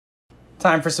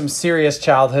Time for some serious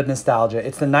childhood nostalgia.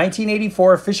 It's the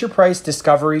 1984 Fisher-Price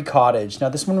Discovery Cottage. Now,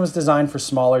 this one was designed for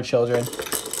smaller children.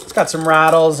 It's got some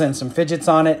rattles and some fidgets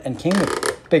on it and came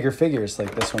with bigger figures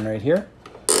like this one right here.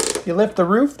 You lift the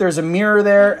roof, there's a mirror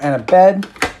there and a bed.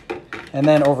 And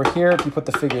then over here, if you put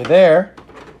the figure there,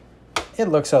 it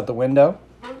looks out the window.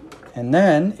 And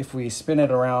then if we spin it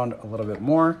around a little bit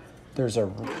more, there's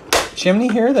a chimney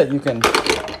here that you can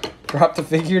drop the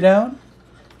figure down.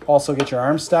 Also get your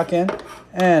arm stuck in,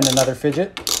 and another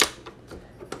fidget.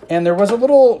 And there was a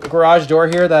little garage door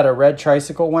here that a red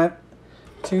tricycle went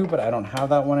to, but I don't have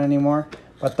that one anymore.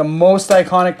 But the most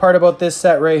iconic part about this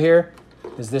set right here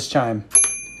is this chime.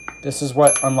 This is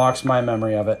what unlocks my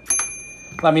memory of it.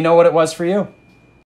 Let me know what it was for you.